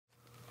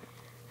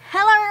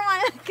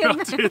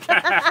Don't do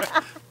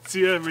that. Do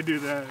you ever do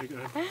that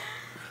again?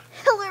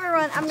 Hello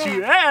everyone, I'm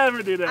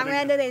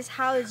gonna do this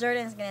how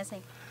Jordan's gonna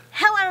say.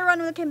 Hello everyone,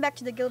 welcome back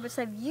to the Gilberts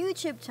Live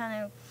YouTube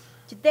channel.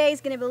 Today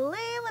is gonna be a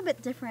little bit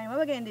different. What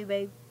are we gonna do,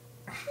 babe?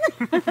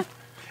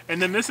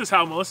 And then this is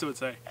how Melissa would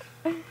say.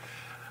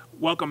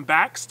 Welcome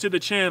back to the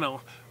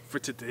channel for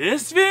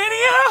today's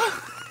video.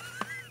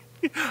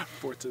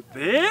 For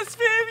today's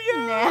video.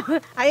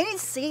 No, I didn't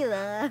see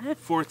that.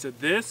 For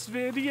today's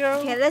video.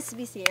 Okay, let's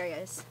be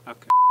serious.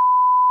 Okay.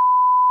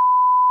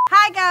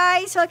 Hi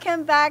guys,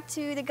 welcome back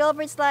to the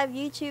Gilberts Live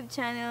YouTube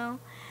channel.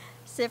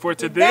 So for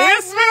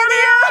today's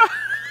video.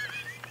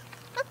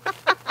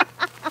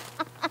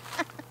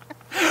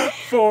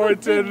 For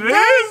today's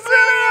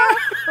video.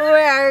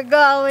 We're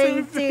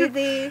going to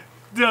the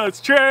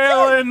Dutch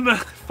Trail in the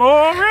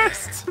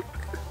forest.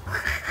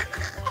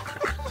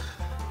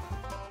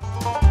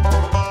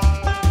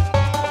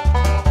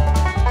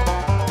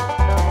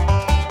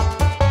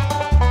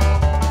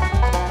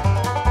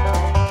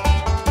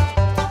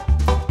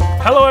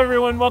 Hello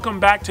everyone, welcome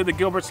back to the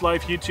Gilberts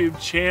Life YouTube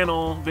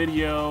channel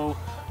video.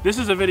 This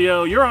is a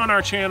video, you're on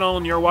our channel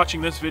and you're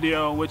watching this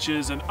video, which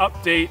is an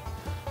update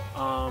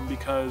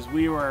because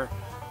we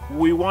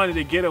wanted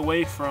to get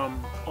away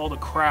from all the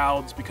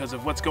crowds because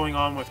of what's going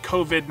on with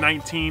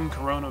COVID-19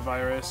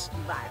 coronavirus.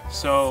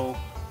 So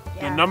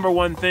the number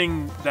one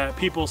thing that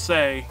people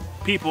say,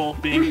 people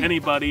being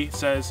anybody,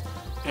 says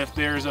if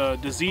there's a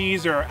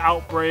disease or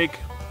outbreak,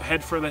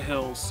 head for the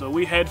hills. So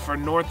we head for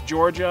North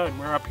Georgia, and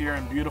we're up here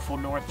in beautiful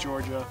North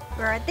Georgia.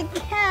 We're at the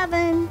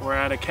cabin. We're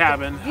at a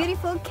cabin.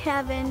 Beautiful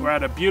cabin. We're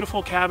at a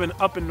beautiful cabin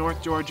up in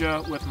North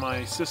Georgia with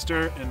my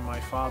sister and my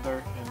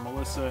father, and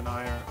Melissa and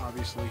I are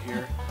obviously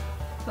here.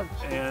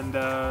 And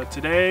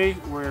today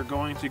we're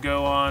going to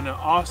go on an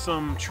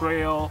awesome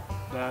trail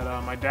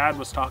that my dad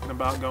was talking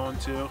about going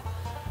to.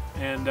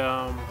 And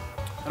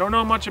I don't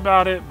know much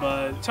about it,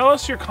 but tell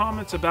us your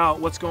comments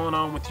about what's going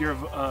on with your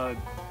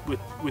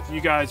with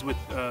you guys with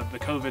the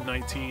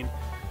COVID-19.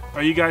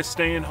 Are you guys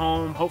staying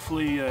home?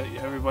 Hopefully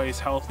everybody's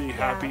healthy,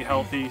 happy,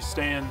 healthy,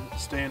 staying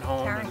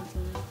home and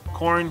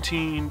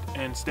quarantined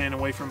and staying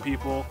away from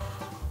people.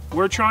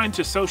 We're trying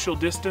to social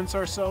distance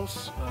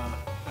ourselves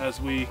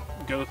as we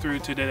go through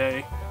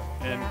today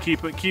and keep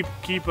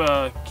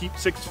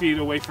 6 feet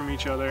away from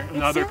each other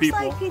and other people.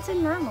 It seems like it's a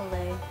normal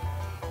day.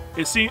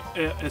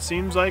 It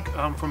seems like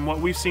from what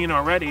we've seen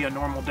already a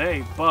normal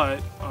day,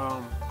 but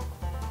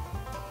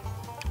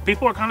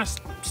people are kind of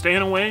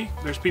staying away.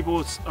 There's people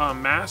with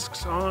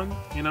masks on,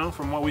 you know,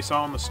 from what we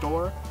saw in the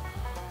store.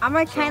 I'm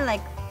kind of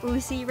like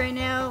OC right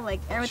now. Like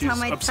every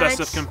time I touch.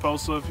 Obsessive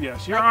compulsive.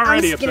 Yes, you're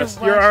already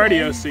obsessed. You're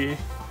already OC.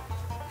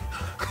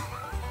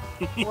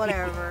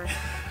 Whatever.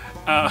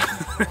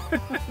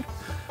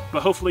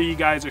 But hopefully you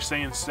guys are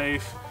staying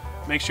safe.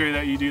 Make sure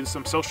that you do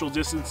some social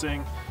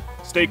distancing.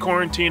 Stay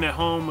quarantined at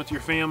home with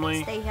your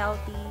family. Stay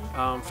healthy.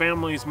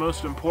 Family is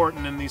most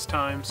important in these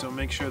times, so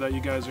make sure that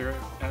you guys are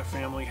at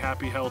family,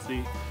 happy,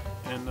 healthy,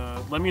 and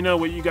let me know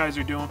what you guys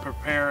are doing,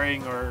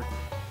 preparing, or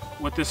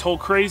what this whole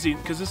crazy,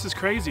 because this is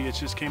crazy, it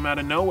just came out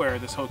of nowhere,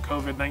 this whole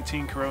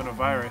COVID-19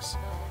 coronavirus.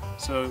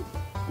 So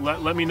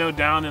let me know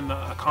down in the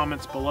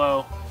comments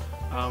below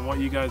what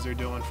you guys are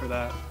doing for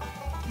that.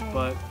 Okay.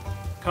 But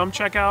come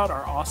check out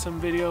our awesome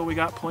video we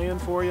got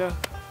planned for you, and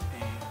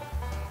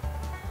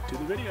to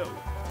the video.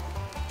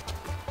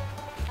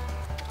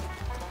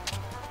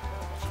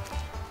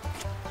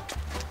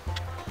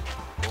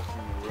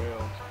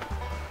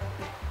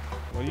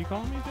 What are you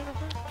calling me,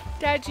 Jennifer?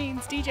 Dad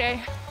jeans,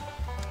 DJ.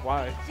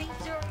 Why?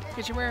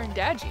 Because you're wearing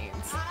dad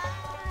jeans.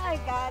 I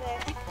got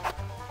it.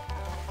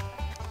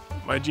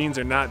 My jeans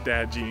are not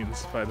dad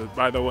jeans, by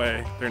the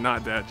way. They're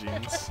not dad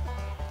jeans.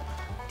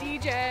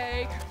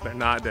 DJ. They're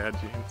not dad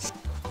jeans.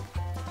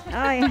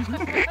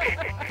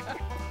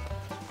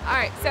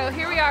 Alright, so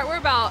here we are. We're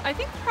about, I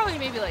think probably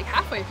maybe like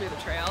halfway through the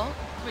trail.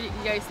 What do you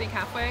guys think,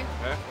 halfway?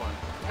 Halfway.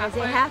 Is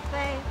it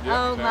halfway? Yep,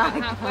 oh my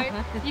halfway.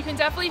 God. You can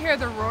definitely hear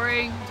the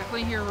roaring,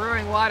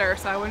 water,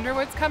 so I wonder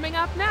what's coming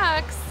up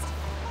next.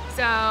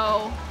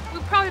 So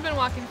we've probably been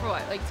walking for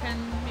what, like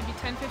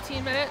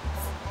 10-15 minutes?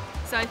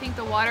 So I think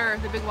the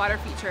big water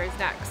feature is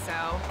next,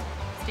 so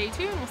stay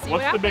tuned, we'll see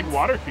what happens. What's the big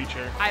water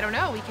feature? I don't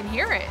know, we can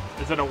hear it.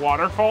 Is it a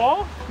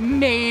waterfall?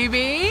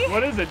 Maybe.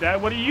 What is it, Dad?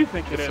 What do you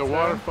think it is? It's a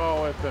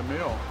waterfall at the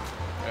mill.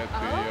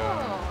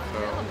 Mill.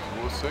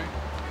 We'll see.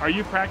 Are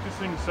you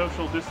practicing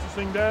social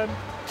distancing, Dad?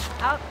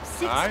 Out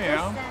 6%. I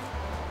am.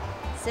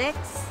 6?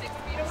 6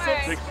 feet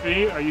away. 6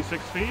 feet? Are you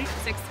 6 feet?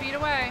 6 feet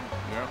away.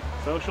 Yeah.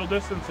 Social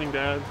distancing,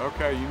 Dad.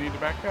 Okay, you need to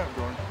back up,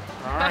 Jordan.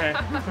 All right.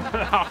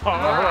 All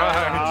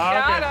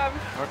Got him.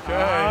 Okay.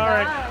 All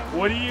right.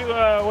 What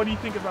do you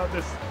think about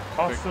this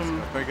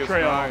awesome I think it's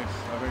trail? nice.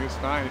 I think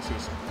it's nice.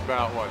 It's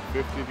about what,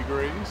 50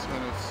 degrees,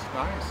 and it's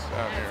nice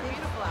out It's here.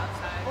 beautiful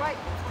outside.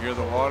 You hear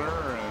the water,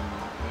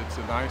 and it's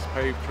a nice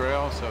paved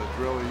trail, so it's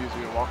really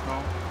easy to walk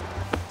on.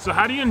 So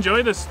how do you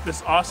enjoy this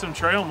awesome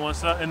trail,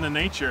 Melissa, in the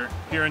nature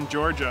here in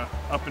Georgia,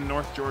 up in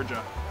North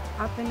Georgia?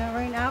 Up and over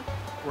and up.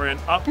 We're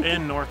up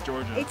in North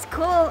Georgia. It's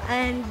cool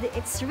and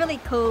it's really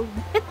cold.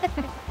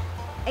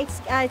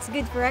 It's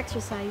good for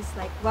exercise,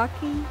 like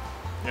walking.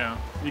 Yeah,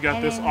 you got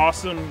And this then-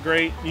 awesome,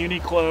 great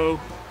Uniqlo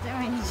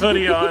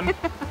hoodie on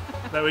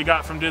that we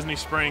got from Disney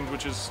Springs,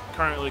 which is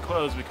currently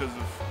closed because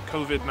of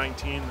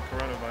COVID-19, the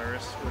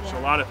coronavirus, which Yeah.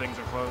 a lot of things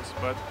are closed,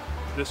 but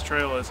this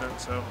trail isn't,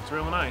 so it's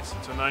really nice.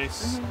 It's a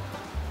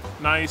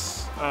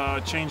nice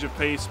change of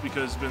pace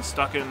because been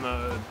stuck in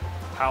the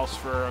house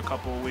for a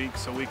couple of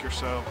weeks, a week or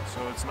so.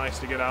 So it's nice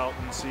to get out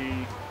and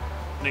see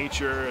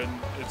nature, and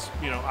it's,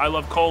 you know, I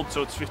love cold,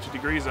 so it's 50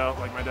 degrees out,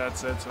 like my dad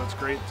said, so it's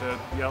great to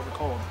be out in the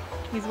cold.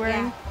 He's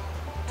wearing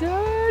Yeah.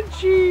 dad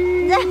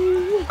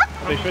jeans.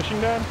 Are they fishing,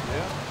 Dad?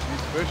 Yeah,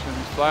 he's fishing.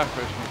 He's fly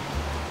fishing.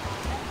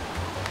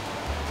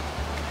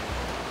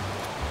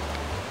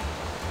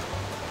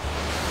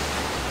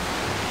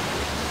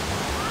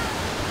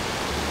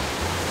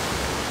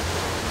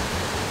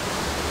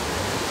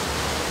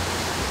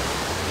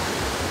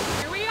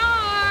 Here we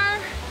are,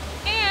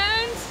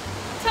 and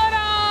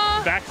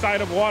ta-da!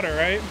 Backside of water,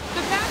 right?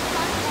 The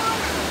backside of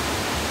water.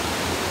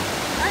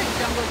 All right,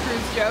 Jungle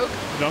Cruise joke.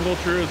 Jungle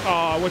Cruise,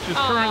 which is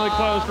currently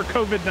closed for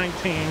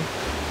COVID-19.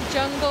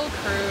 Jungle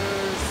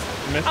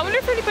Cruise. Missed I wonder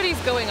it. if anybody's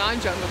going on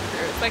Jungle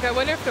Cruise. Like, I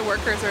wonder if the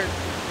workers are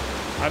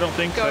I don't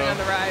think going so. on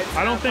the rides.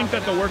 I don't No, think that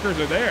the probably not. workers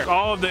are there.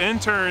 All of the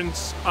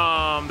interns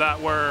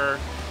that were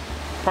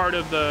part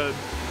of the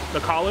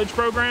college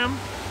program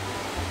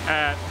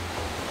at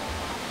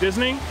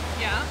Disney,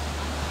 Yeah.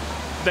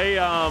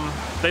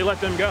 they let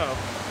them go.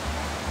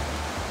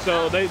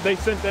 So they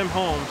sent them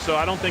home. So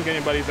I don't think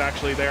anybody's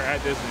actually there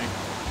at Disney.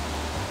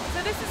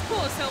 So this is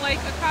cool. So like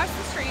across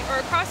the street or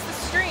across the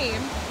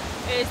stream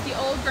is the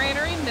old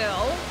Granary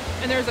Mill,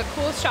 and there's a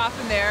cool shop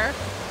in there.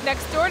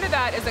 Next door to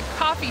that is a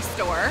coffee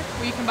store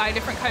where you can buy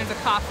different kinds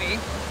of coffee.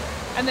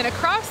 And then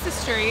across the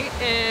street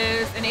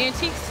is an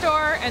antique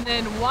store and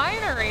then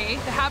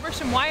winery, the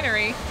Habersham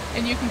Winery,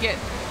 and you can get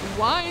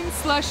wine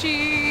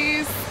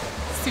slushies.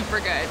 Super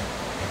good.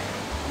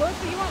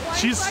 Melissa, you want wine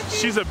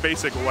slushies? She's a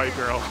basic white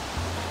girl.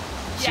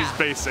 She's Yeah.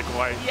 basic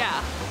white. Yeah.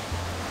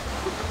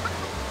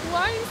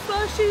 Wine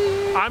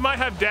slushies. I might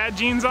have dad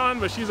jeans on,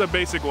 but she's a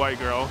basic white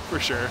girl for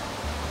sure.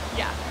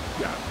 Yeah.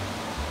 Yeah.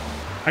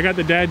 I got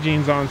the dad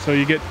jeans on, so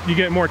you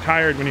get more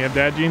tired when you have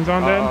dad jeans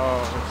on, Dad.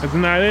 Oh,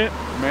 Isn't that it?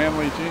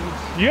 manly jeans.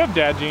 You have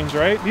dad jeans,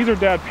 right? These are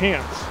dad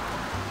pants.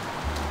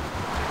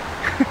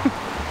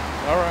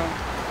 All right.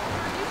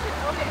 You should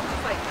own it and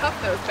just like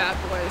cuff those bad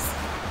boys.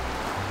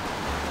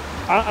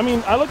 I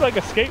mean, I look like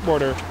a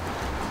skateboarder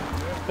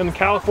in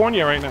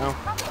California right now.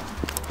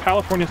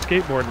 California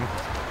skateboarding.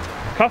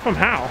 Cuff them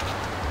how?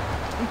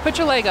 Put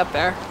your leg up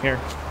there. Here.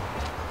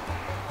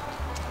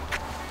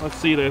 Let's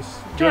see this.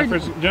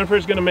 Jordan.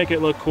 Jennifer's gonna make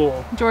it look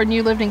cool. Jordan,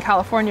 you lived in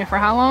California for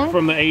how long?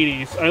 From the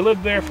 80s. I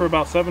lived there for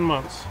about 7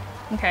 months.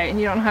 Okay, and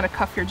you don't know how to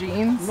cuff your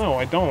jeans? No,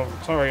 I don't.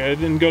 Sorry, I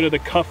didn't go to the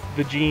cuff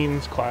the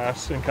jeans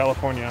class in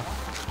California.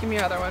 Give me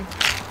your other one.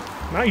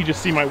 Now you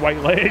just see my white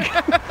leg.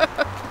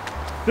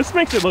 This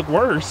makes it look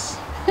worse.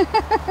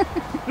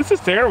 This is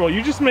terrible.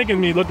 You're just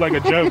making me look like a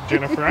joke,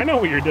 Jennifer. I know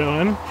what you're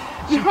doing.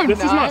 No, I'm This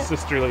is not not.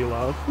 sisterly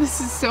love. This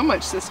is so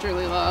much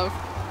sisterly love.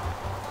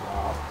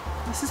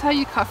 This is how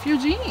you cuff your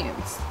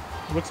jeans.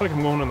 Looks like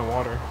I'm going in the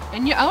water.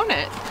 And you own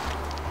it.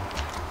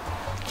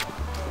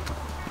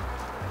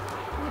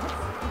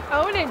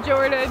 Own it,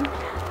 Jordan.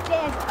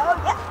 Yes. Oh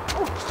yeah.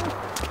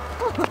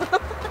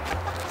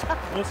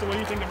 Melissa, what do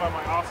you think about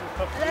my awesome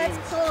cuff That's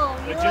jeans cool.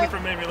 You that Jennifer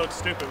made me look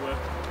stupid with?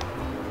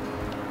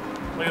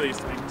 Look at these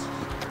things.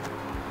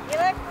 look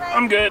like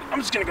I'm good. I'm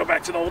just gonna go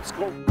back to the old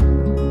school.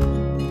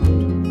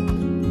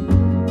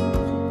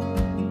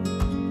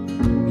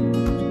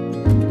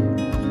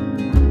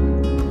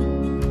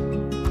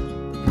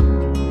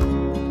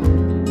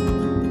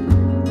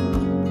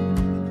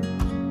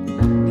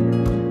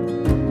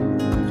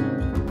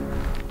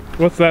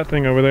 What's that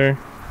thing over there?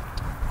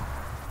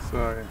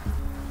 Sorry.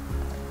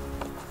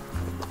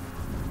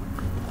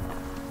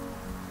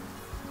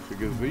 It's a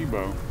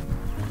gazebo.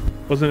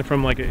 Wasn't it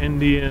from like an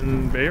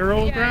Indian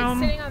burial Yeah,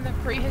 ground? it's sitting on the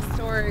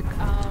prehistoric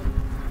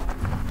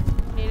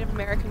Native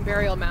American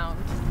burial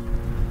mound.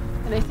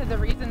 And they said the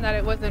reason that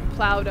it wasn't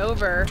plowed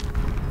over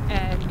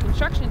and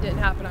construction didn't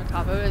happen on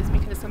top of it is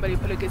because somebody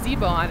put a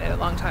gazebo on it a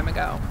long time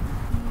ago.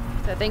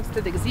 So thanks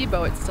to the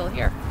gazebo, it's still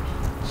here.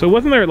 So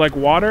wasn't there like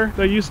water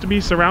that used to be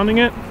surrounding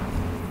it? I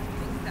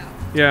think so.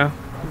 Yeah.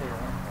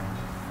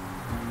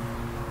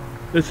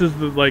 This is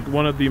like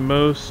one of the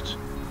most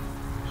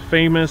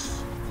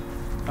famous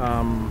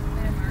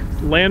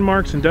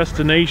landmarks and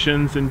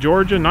destinations in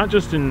Georgia, not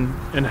just in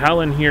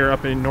Helen here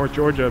up in North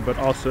Georgia, but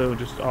also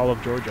just all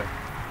of Georgia.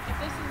 If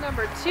this is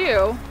number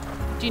 2,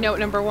 do you know what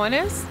number 1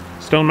 is?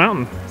 Stone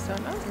Mountain.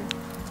 Stone Mountain.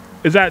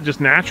 Is that just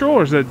natural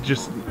or is that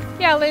just...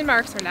 Yeah,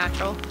 landmarks are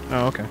natural.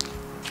 Oh, okay.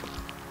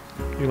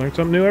 You learn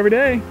something new every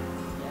day.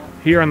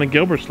 Here on the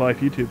Gilberts Life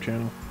YouTube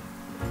channel.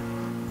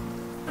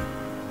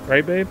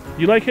 Right, babe?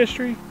 You like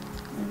history?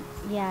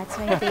 Yeah, it's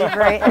my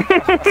favorite.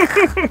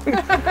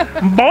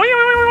 Boy!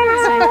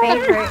 It's my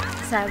favorite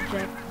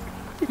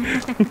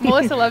subject.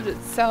 Melissa loved it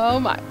so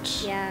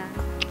much. Yeah.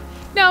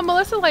 No,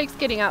 Melissa likes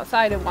getting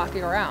outside and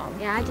walking around.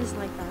 Yeah, I just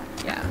like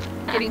that.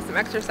 Yeah, getting some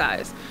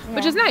exercise,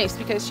 which is nice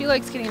because she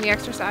likes getting the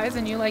exercise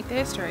and you like the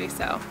history,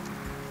 so.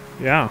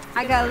 Yeah.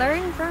 I got to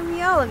learn from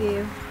all of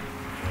you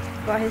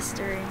about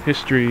history.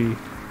 History.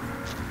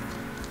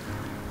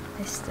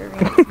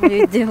 What are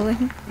you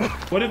doing?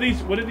 What do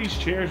these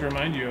chairs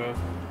remind you of?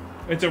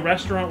 It's a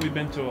restaurant we've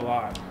been to a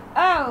lot.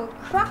 Oh,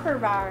 Cracker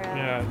Barrel.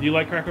 Yeah. Do you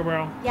like Cracker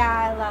Barrel? Yeah,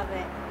 I love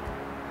it.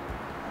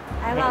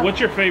 What's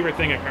your favorite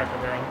thing at Cracker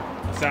Barrel?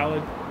 A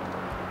salad?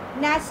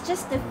 No, it's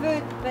just the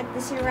food, but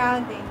the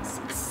surroundings.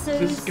 It's so.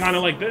 This is kind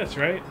of like this,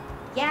 right?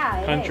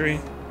 Yeah, Country. It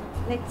is.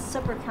 Like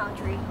super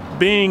country.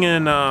 Being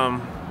in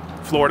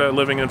Florida,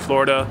 living in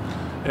Florida,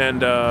 and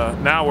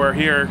now we're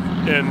here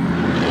in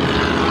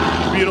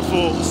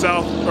beautiful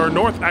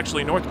North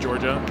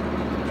Georgia.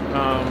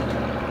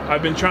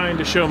 I've been trying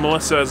to show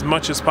Melissa as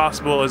much as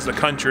possible as the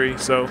country,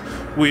 so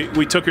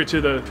we took her to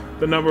the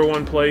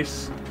 #1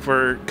 place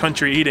for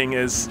country eating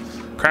is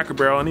Cracker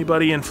Barrel.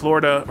 Anybody in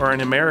Florida or in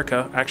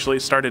America, actually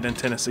started in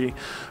Tennessee,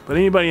 but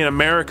anybody in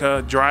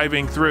America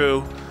driving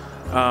through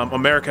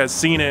America has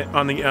seen it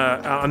on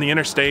the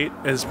interstate,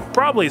 has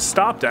probably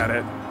stopped at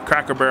it.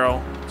 Cracker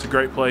Barrel, it's a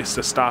great place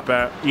to stop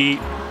at, eat,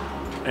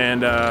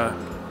 and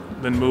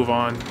then move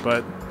on.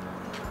 But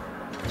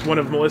it's one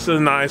of Melissa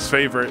and I's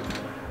favorite.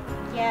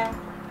 Yeah,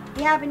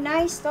 they have a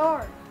nice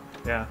store.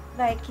 Yeah.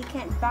 Like you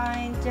can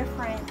find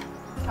different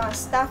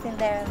stuff in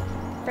there.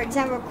 For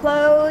example,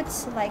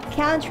 clothes, like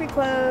country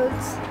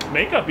clothes.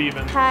 Makeup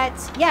even.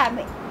 Hats, yeah,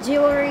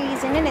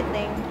 jewelries and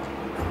anything.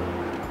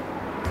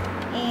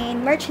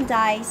 And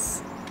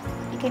merchandise,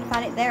 you can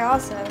find it there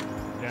also.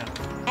 Yeah.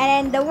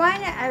 And the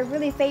one I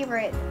really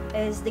favorite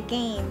is the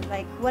game.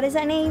 Like, what is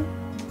that name?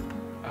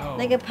 Oh.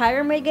 Like a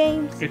pyramid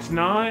game? It's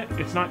not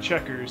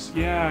checkers.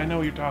 Yeah, I know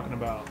what you're talking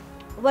about.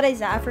 What is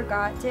that? I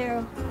forgot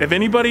too. If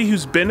anybody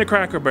who's been to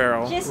Cracker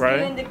Barrel, Just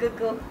right? go into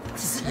Google.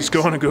 Just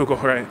go on to Google,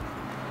 right?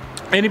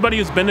 Anybody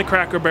who's been to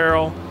Cracker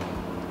Barrel,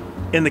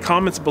 in the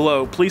comments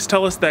below, please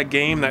tell us that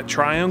game, that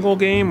triangle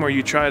game where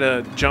you try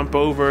to jump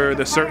over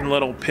the certain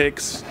little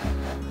picks.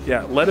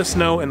 Yeah, let us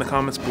know in the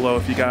comments below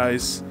if you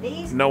guys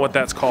know what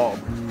that's called.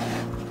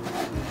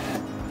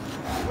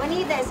 We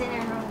need this in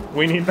our home.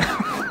 We need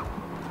that.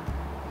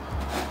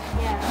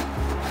 Yeah.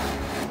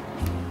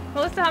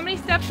 Melissa, how many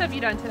steps have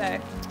you done today?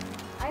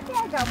 I think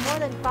I got more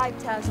than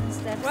 5,000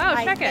 steps. Wow,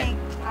 check it.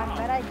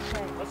 But I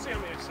check. Let's see how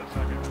many steps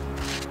I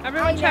got.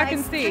 Everyone check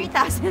and see.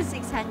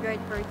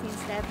 3,614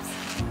 steps,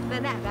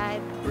 but not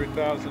bad.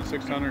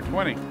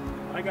 3,620.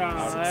 I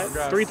got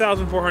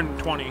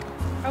 3,420.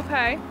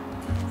 Okay.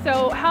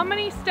 So how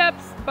many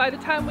steps by the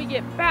time we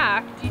get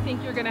back do you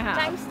think you're gonna have?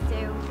 Times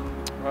 2.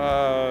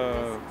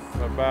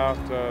 About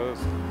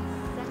 7,000.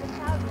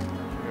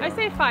 I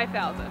say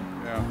 5,000.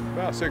 yeah,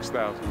 about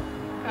 6,000.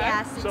 Okay.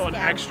 Yeah, So an 6,000.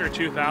 extra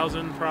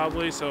 2,000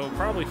 probably, so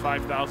probably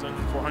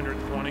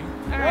 5,420. All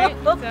right.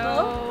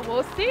 So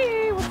we'll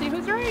see. We'll see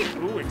who's right.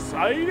 Ooh,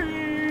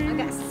 exciting!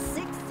 I got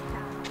 6,000.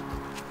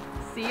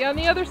 See you on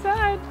the other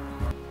side.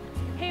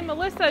 Hey,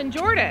 Melissa and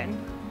Jordan.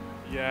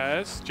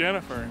 Yes,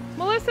 Jennifer.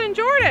 Melissa and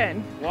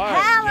Jordan. What,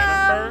 Hello.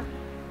 Jennifer?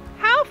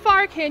 How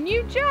far can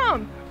you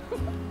jump?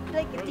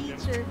 Like a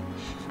teacher.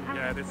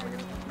 Yeah, it is like a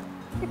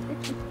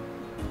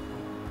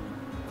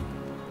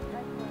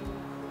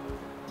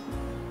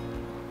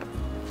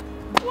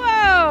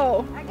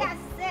Whoa! I got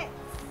 6.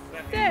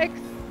 6.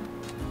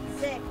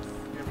 6.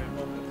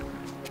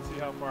 Let's see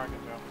how far I can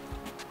jump.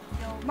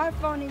 So my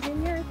phone is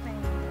in your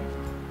thing.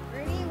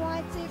 Ready?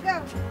 1, 2,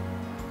 go.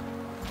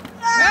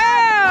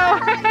 Oh!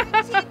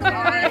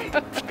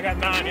 I got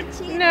 9.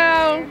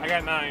 No. I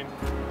got 9.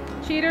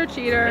 Cheater,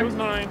 cheater. It was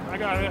 9. I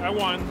got it. I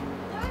won.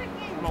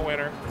 I'm a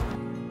winner.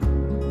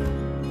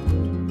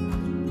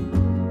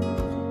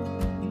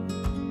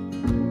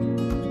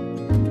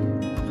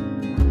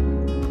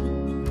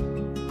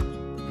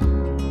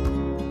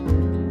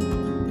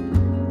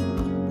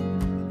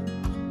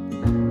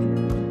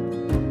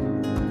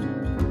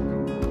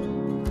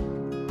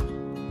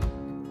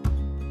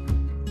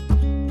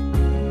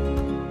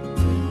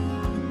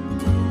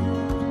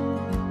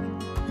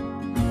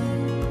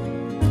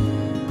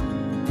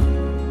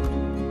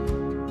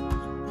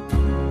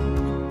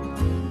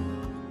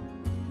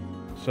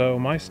 So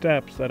my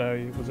steps that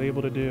I was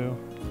able to do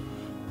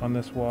on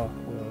this walk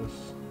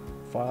was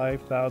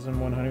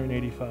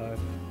 5,185.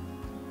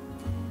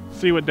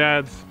 See what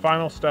Dad's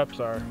final steps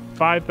are.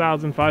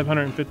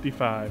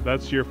 5,555.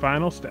 That's your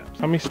final steps.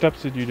 How many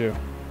steps did you do?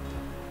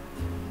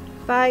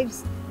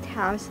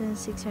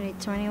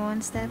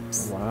 5,621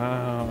 steps.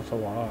 Wow, that's a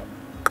lot.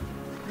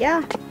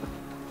 Yeah.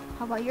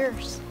 How about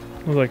yours?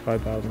 It was like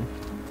 5,000.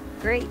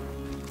 Great.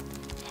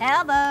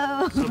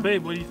 Hello. So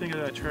babe, what do you think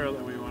of that trail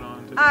that we went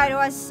on today? It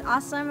was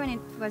awesome and it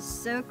was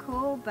so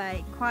cool,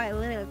 but quite a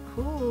little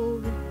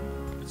cold.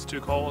 It's too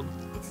cold.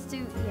 It's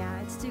too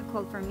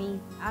cold for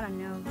me. I don't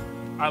know.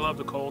 I love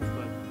the cold,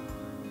 but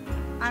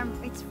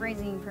It's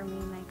freezing for me,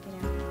 like, you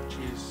know.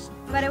 jeez.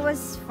 But it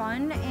was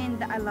fun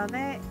and I love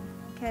it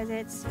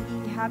because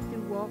you have to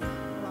walk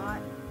a lot.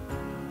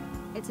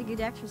 It's a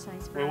good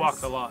exercise for us. We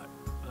walked a lot.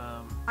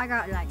 I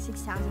got like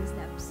 6,000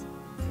 steps.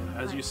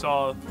 As you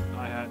saw,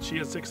 she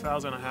had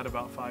 6,000. I had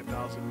about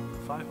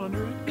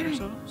 5,500 or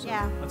so. So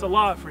yeah. That's a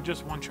lot for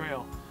just one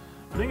trail.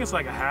 I think it's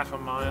like a half a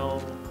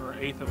mile or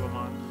eighth of a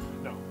mile.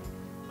 No,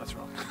 that's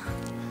wrong.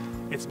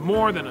 It's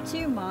more than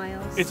 2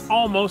 miles. It's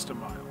almost a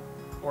mile,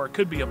 or it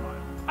could be a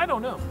mile. I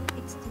don't know.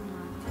 It's 2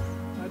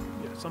 miles.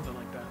 Yeah, something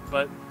like that.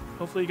 But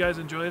hopefully you guys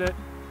enjoyed it.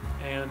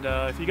 And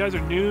if you guys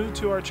are new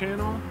to our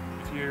channel,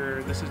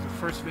 this is the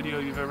first video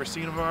you've ever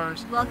seen of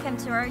ours, welcome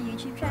to our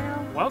YouTube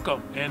channel.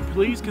 Welcome, and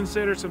please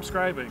consider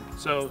subscribing.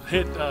 So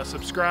hit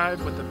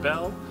subscribe with the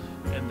bell,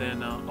 and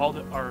then all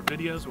our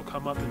videos will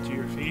come up into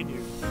your feed.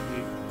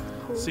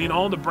 You've seen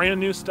all the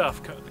brand new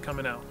stuff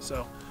coming out.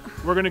 So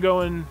we're gonna go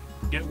and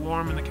get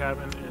warm in the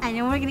cabin, and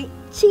then we're gonna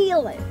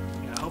chill it.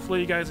 Yeah,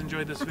 hopefully you guys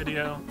enjoyed this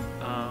video,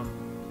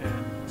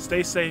 and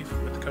stay safe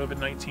with the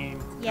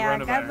COVID-19 yeah,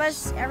 coronavirus. God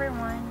bless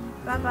everyone.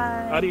 Bye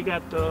bye.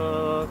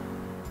 Arigato.